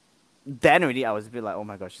even then already I was a bit like, oh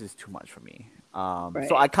my gosh, this is too much for me. So I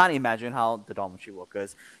Right. can't imagine how the dormitory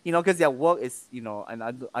workers, because their work is, and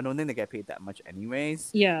I don't think they get paid that much anyways.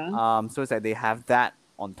 Yeah. So it's like they have that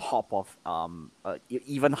on top of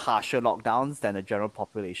even harsher lockdowns than the general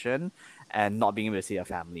population, and not being able to see their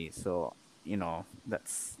family. So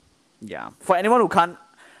that's yeah. For anyone who can't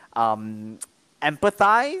um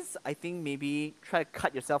empathize, I think maybe try to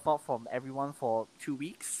cut yourself off from everyone for 2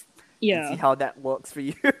 weeks and see Yeah. how that works for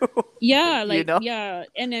you. Yeah, you like, know? yeah,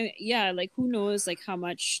 and yeah, like, who knows like how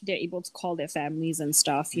much they're able to call their families and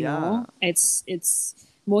stuff, Yeah. it's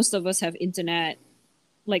most of us have internet,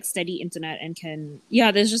 like steady internet, and can, yeah,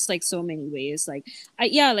 there's just like so many ways, like,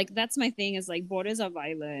 yeah, like that's my thing, is like borders are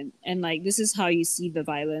violent, and like this is how you see the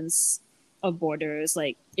violence of borders.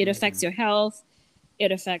 Like, it affects Mm-hmm. your health,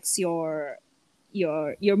 it affects your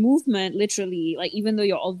movement, literally, like even though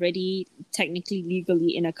you're already technically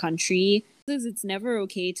legally in a country, it's never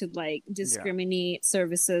okay to like Yeah. discriminate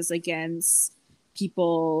services against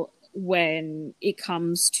people when it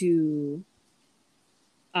comes to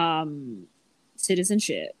um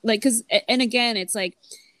citizenship, like, because, and again, it's like,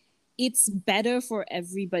 it's better for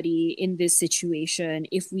everybody in this situation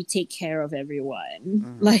if we take care of everyone.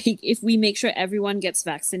 Mm-hmm. Like, if we make sure everyone gets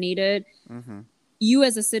vaccinated, Mm-hmm. you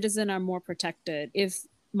as a citizen are more protected if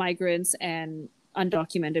migrants and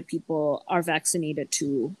undocumented people are vaccinated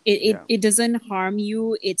too. Yeah. It doesn't harm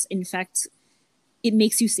you. It's, in fact, it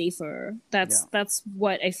makes you safer. Yeah. That's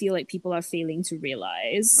what I feel like people are failing to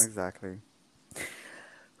realize. Exactly.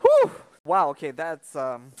 Whew. Wow. Okay, that's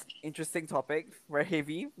interesting topic. Very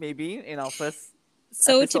heavy, maybe in our first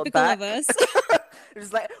So episode typical of back. us.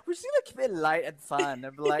 It's like we should keep it light and fun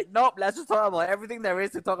and be like, nope, let's just talk about everything there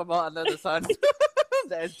is to talk about under the sun.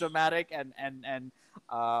 That is dramatic and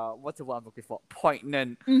what's the word I'm looking for?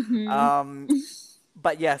 Poignant. Mm-hmm. Um,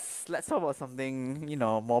 but yes, let's talk about something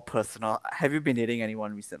more personal. Have you been dating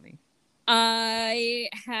anyone recently? I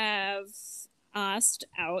have asked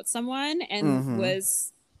out someone and Mm-hmm.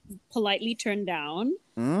 was politely turned down.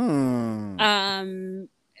 Mm. um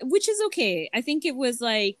which is okay. I think it was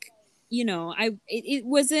like, it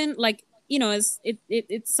wasn't like,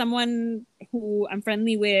 it's someone who I'm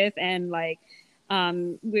friendly with, and like,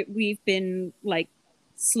 we've been like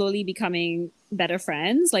slowly becoming better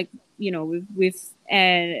friends, like, we've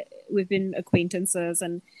been acquaintances,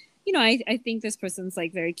 and I think this person's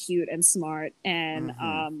like very cute and smart,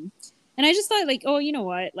 Mm-hmm. and I just thought like, oh, you know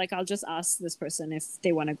what, like, I'll just ask this person if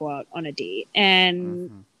they want to go out on a date, and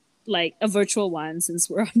Mm-hmm. like a virtual one, since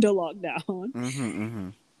we're under lockdown. Mm-hmm. Mm-hmm.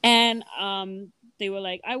 And they were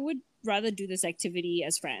like, I would rather do this activity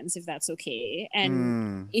as friends if that's okay. And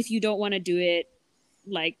Mm. if you don't want to do it,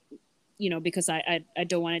 like, because I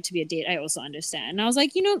don't want it to be a date, I also understand. And I was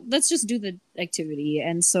like, let's just do the activity.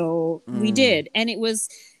 And so we Mm. did. And it was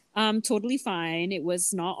Totally fine. It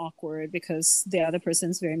was not awkward because the other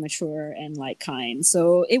person's very mature and like kind.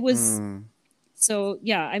 So it was, Mm. so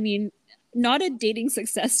yeah, I mean, not a dating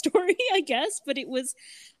success story, I guess, but it was,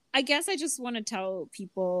 I guess I just want to tell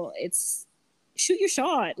people it's shoot your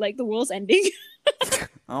shot. Like the world's ending.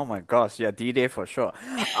 Oh my gosh, yeah, D-Day for sure.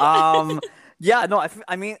 Um, yeah, no,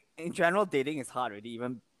 I mean, in general, dating is hard already,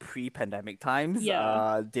 even pre-pandemic times.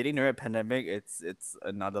 Yeah. Dating during a pandemic, it's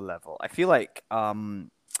another level. I feel like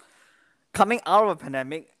coming out of a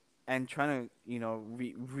pandemic and trying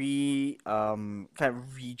to kind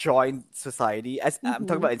of rejoin society, as I'm talking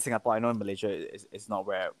Mm-hmm. about in Singapore. I know in Malaysia is not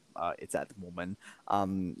where it's at the moment.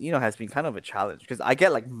 Has been kind of a challenge because I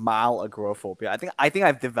get like mild agoraphobia. I think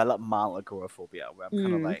I've developed mild agoraphobia where I'm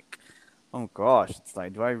kind of Mm. like, oh gosh, it's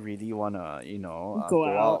like, do I really want to, Go go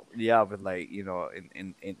out. out, yeah, with like,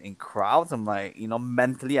 in crowds? I'm like,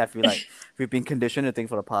 mentally, I feel like we've been conditioned to think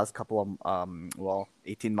for the past couple of,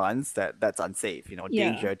 18 months that that's unsafe, Yeah.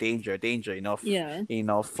 danger, danger, danger, Yeah.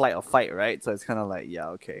 flight or fight, right? So it's kind of like, yeah,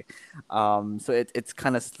 okay. So it's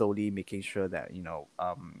kind of slowly making sure that,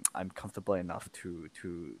 I'm comfortable enough to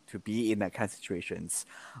be in that kind of situations.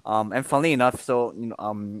 And funnily enough, so,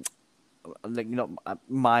 like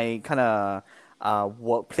my kind of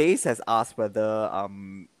workplace has asked whether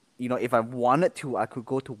if I wanted to, I could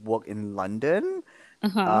go to work in London.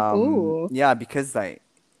 Uh-huh. Oh. Yeah, because like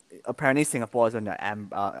apparently Singapore is on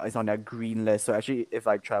their green list, so actually if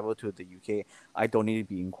I travel to the UK, I don't need to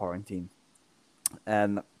be in quarantine.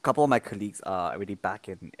 And a couple of my colleagues are already back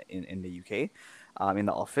in the UK, in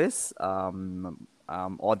the office,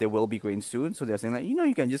 or they will be going soon. So they're saying like,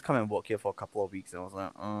 you can just come and work here for a couple of weeks. And I was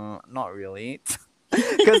like, not really.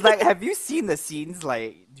 Because like, have you seen the scenes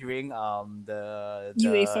like during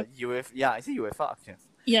UEFA. the UF? Yeah, I see UEFA. Okay.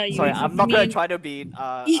 Yeah, Sorry, UEFA. I'm You not gonna mean try to be in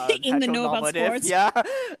the know about heteronormative. sports? Yeah,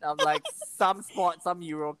 I'm like some sport, some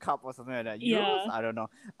Euro Cup or something like that. Euros, Yeah. I don't know.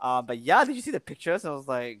 But yeah, did you see the pictures? I was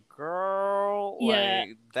like, girl, Yeah.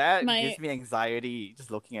 like that My gives me anxiety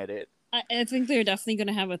just looking at it. I think they're definitely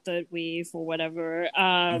gonna have a third wave or whatever.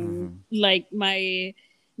 Mm-hmm. Like my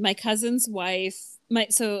cousin's wife, my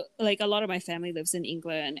so like a lot of my family lives in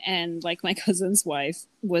England, and like my cousin's wife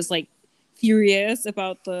was like furious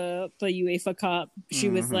about the UEFA Cup. She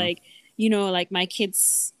was Mm-hmm. like, like my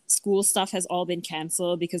kids' school stuff has all been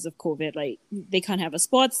canceled because of COVID. Like they can't have a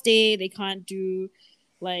sports day, they can't do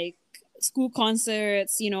like school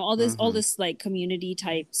concerts, all Mm-hmm. this like community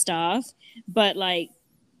type stuff. But like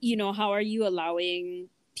how are you allowing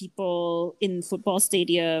people in football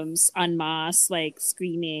stadiums en masse, like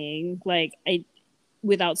screaming, like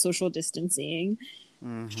without social distancing? How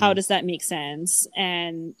Mm-hmm. does that make sense?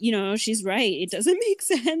 And she's right. It doesn't make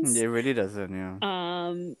sense. It really doesn't,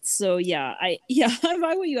 yeah. So yeah, if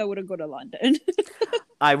I were you, I wouldn't go to London.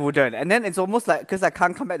 I wouldn't. And then it's almost like, because I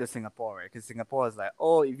can't come back to Singapore, right? Because Singapore is like,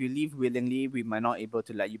 oh, if you leave willingly, we might not able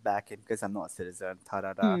to let you back in because I'm not a citizen. Ta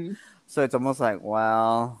da da. Hmm. So it's almost like,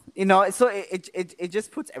 well, so it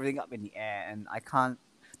just puts everything up in the air, and I can't.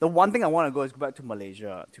 The one thing I want to go is go back to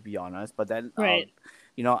Malaysia, to be honest. But then, Right.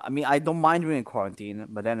 I mean, I don't mind doing a quarantine,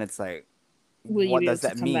 but then it's like, Will you what be able does to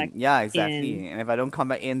that come back mean? Yeah, in? exactly. And if I don't come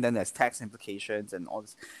back in, then there's tax implications and all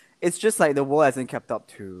this. It's just like the world hasn't kept up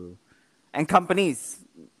to, and companies,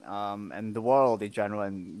 and the world in general,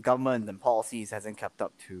 and government and policies hasn't kept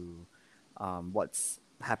up to, what's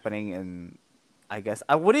happening in, I guess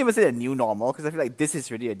I wouldn't even say a new normal, because I feel like this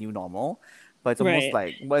is really a new normal, but it's almost Right.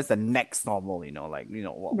 like, what is the next normal? Like,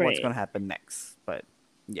 what's Right. gonna happen next? But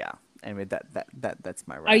yeah, anyway, that's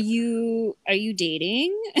my Are rant. you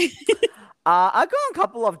dating? I've gone on a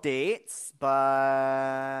couple of dates, but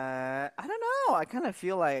I don't know. I kind of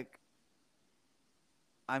feel like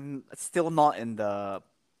I'm still not in the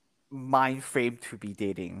mind frame to be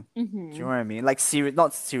dating. Do you Mm-hmm. know what I mean? Like,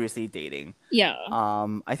 not seriously dating. Yeah.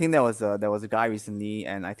 I think there was a guy recently,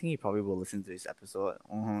 and I think he probably will listen to this episode.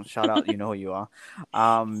 Shout out, you know who you are.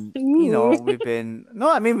 Ooh.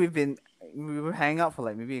 We were hanging out for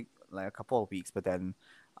like maybe like a couple of weeks, but then,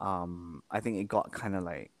 I think it got kind of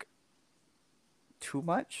like too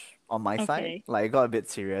much on my side. Okay. Like, it got a bit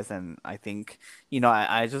serious, and I think,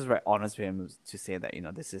 I just very honest with him to say that,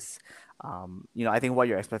 this is, I think what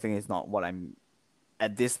you're expecting is not what I'm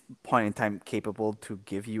at this point in time capable to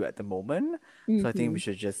give you at the moment. So I think Mm-hmm. we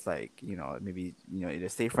should just like, maybe, either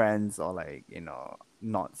stay friends or like,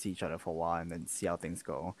 not see each other for a while and then see how things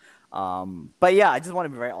go. But yeah, I just want to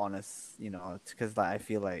be very honest, because like, I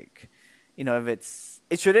feel like,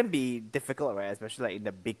 it shouldn't be difficult, right? Especially like in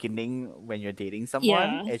the beginning when you're dating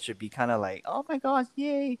someone, Yeah. it should be kind of like, oh my gosh,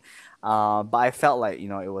 yay. But I felt like, it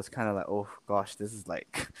was kind of like, oh gosh, this is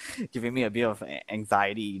like giving me a bit of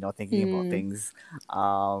anxiety, thinking about Mm. things.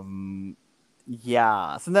 Um,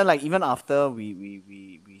 yeah. So then, like, even after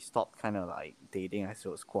we stopped kind of like dating, I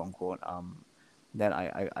suppose, quote unquote, then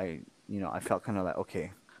I felt kind of like,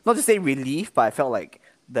 okay, not to say relief, but I felt like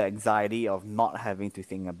the anxiety of not having to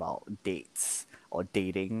think about dates or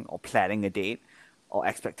dating or planning a date or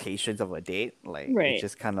expectations of a date, like it Right.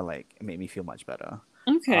 just kind of like made me feel much better.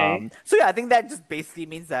 Okay. So yeah, I think that just basically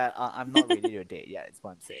means that I'm not ready to date yet. It's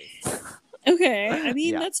what I'm saying. Okay. I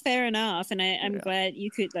mean, Yeah, that's fair enough. And I'm yeah, glad you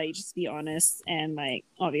could like just be honest and like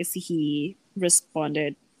obviously he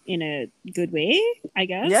responded in a good way, I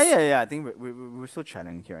yeah, guess. yeah, yeah. I think we're still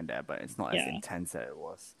chatting here and there, but it's not as Yeah. intense as it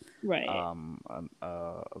was Right.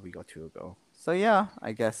 a week or two ago. So yeah,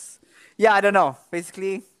 I guess. Yeah, I don't know.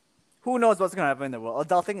 Basically, who knows what's gonna happen in the world?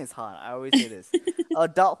 Adulting is hard. I always say this.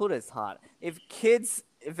 Adulthood is hard. If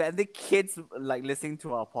any kids like listening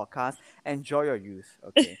to our podcast, enjoy your youth.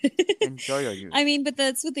 Okay, enjoy your I youth. mean, but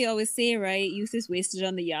that's what they always say, right? Youth is wasted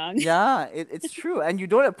on the young. Yeah, it's true, and you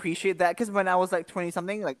don't appreciate that because when I was like 20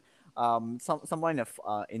 something, like someone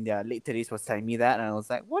in their late 30s was telling me that, and I was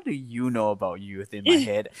like, what do you know about youth in my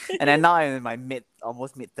head? And then now I'm in my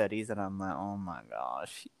almost mid 30s, and I'm like, oh my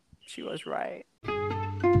gosh, she was right.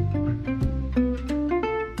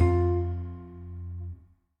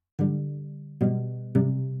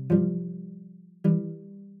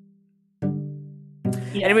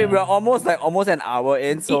 Anyway, we're Yeah. almost an hour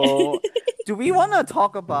in, so do we want to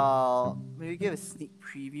talk about maybe give a sneak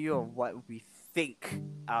preview of what we think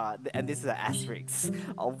and this is an asterisk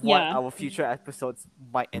of what Yeah. our future episodes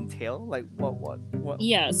might entail, like what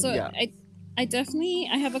Yeah. So yeah. I definitely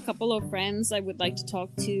I have a couple of friends I would like to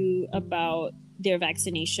talk to about their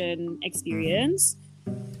vaccination Mm-hmm. experience.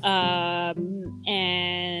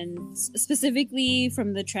 And specifically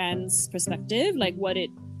from the trans perspective, like what it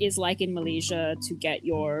is like in Malaysia to get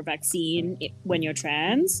your vaccine when you're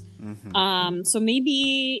trans. Mm-hmm. So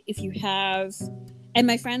maybe if you have, and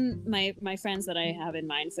my friends that I have in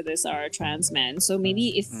mind for this are trans men. So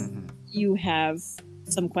maybe if Mm-hmm. you have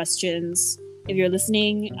some questions, if you're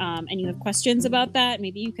listening and you have questions about that,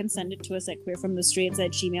 maybe you can send it to us at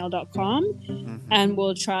queerfromthestraits@gmail.com Mm-hmm. and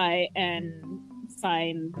we'll try and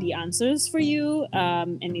find the answers for you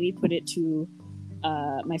and maybe put it to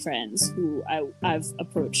my friends who I've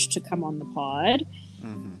approached to come on the pod.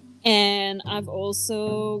 Mm-hmm. And I've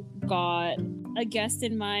also got a guest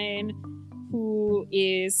in mind who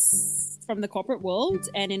is from the corporate world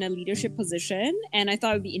and in a leadership position. And I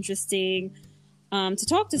thought it would be interesting to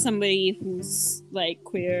talk to somebody who's like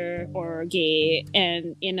queer or gay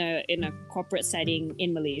and in a corporate setting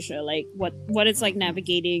in Malaysia, like what it's like Mm-hmm.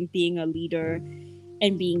 navigating being a leader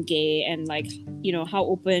and being gay, and like how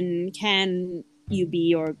open can you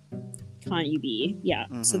be or can't you be? Yeah.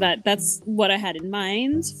 So Mm-hmm. that's what I had in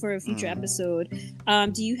mind for a future Mm-hmm. episode.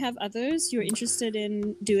 Do you have others you're interested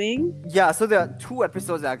in doing? Yeah, so there are two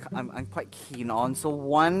episodes that I'm quite keen on. So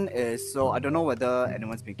one is, so I don't know whether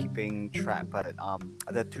anyone's been keeping track, but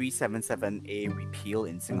the 377A repeal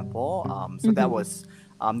in Singapore. So that Mm-hmm. was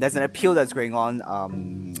there's an appeal that's going on.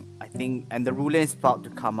 I think, and the ruling is about to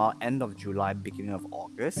come out end of July, beginning of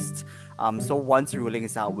August. So once the ruling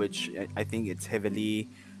is out, which I think it's heavily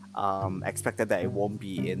expected that it won't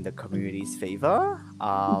be in the community's favor.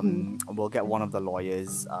 Mm-hmm. We'll get one of the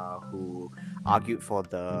lawyers who argued for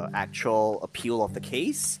the actual appeal of the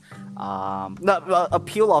case, the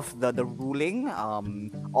appeal of the ruling,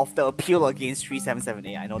 of the appeal against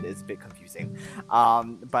 377A. I know that it's a bit confusing,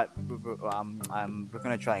 but we're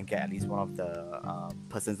gonna try and get at least one of the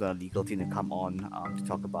persons on the legal team to come on to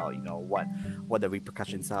talk about what the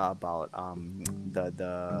repercussions are about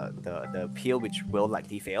the appeal, which will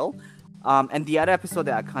likely fail. And the other episode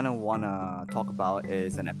that I kind of want to talk about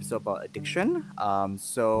is an episode about addiction.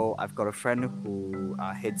 So I've got a friend who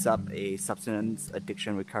heads up a substance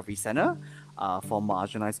addiction recovery center for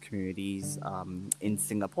marginalized communities in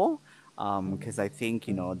Singapore. Because I think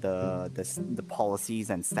the policies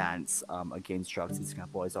and stance against drugs in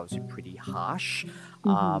Singapore is obviously pretty harsh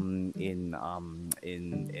Mm-hmm.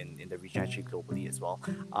 in the region, actually globally as well.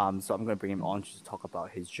 So I'm going to bring him on to talk about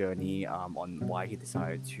his journey on why he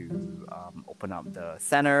decided to open up the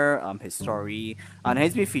center, his story, and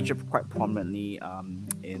he's been featured quite prominently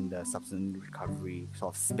in the substance recovery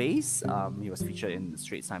sort of space. He was featured in the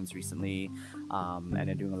Straits Times recently, and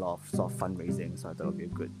they're doing a lot of sort of fundraising. So I thought it would be a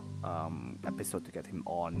good episode to get him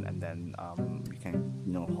on, and then we can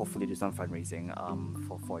hopefully do some fundraising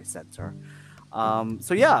for his center.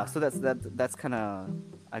 So yeah, so that's kind of,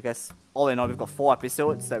 I guess, all in all, we've got 4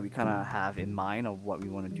 episodes that we kind of have in mind of what we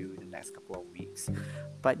want to do in the next couple of weeks.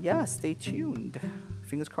 But yeah, stay tuned.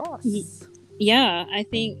 Fingers Y- crossed. Yeah, I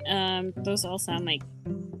think those all sound like,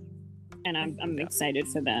 and I'm Yeah. excited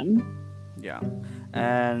for them. Yeah.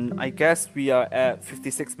 And I guess we are at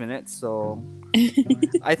 56 minutes, so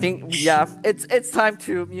I think yeah, it's time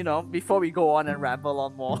to, before we go on and ramble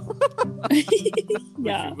on more, which we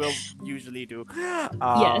Yeah. will usually do.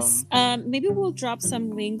 Yes. Um Maybe we'll drop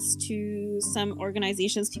some links to some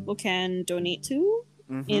organizations people can donate to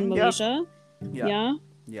in yeah. Malaysia. Yeah.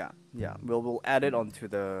 Yeah. Yeah. We'll add it onto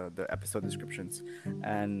the episode descriptions,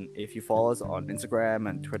 and if you follow us on Instagram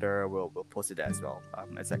and Twitter, we'll post it there as well.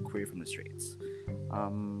 It's at Query from the Straits.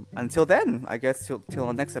 Until then, I guess till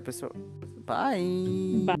our next episode. Bye.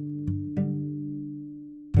 Bye.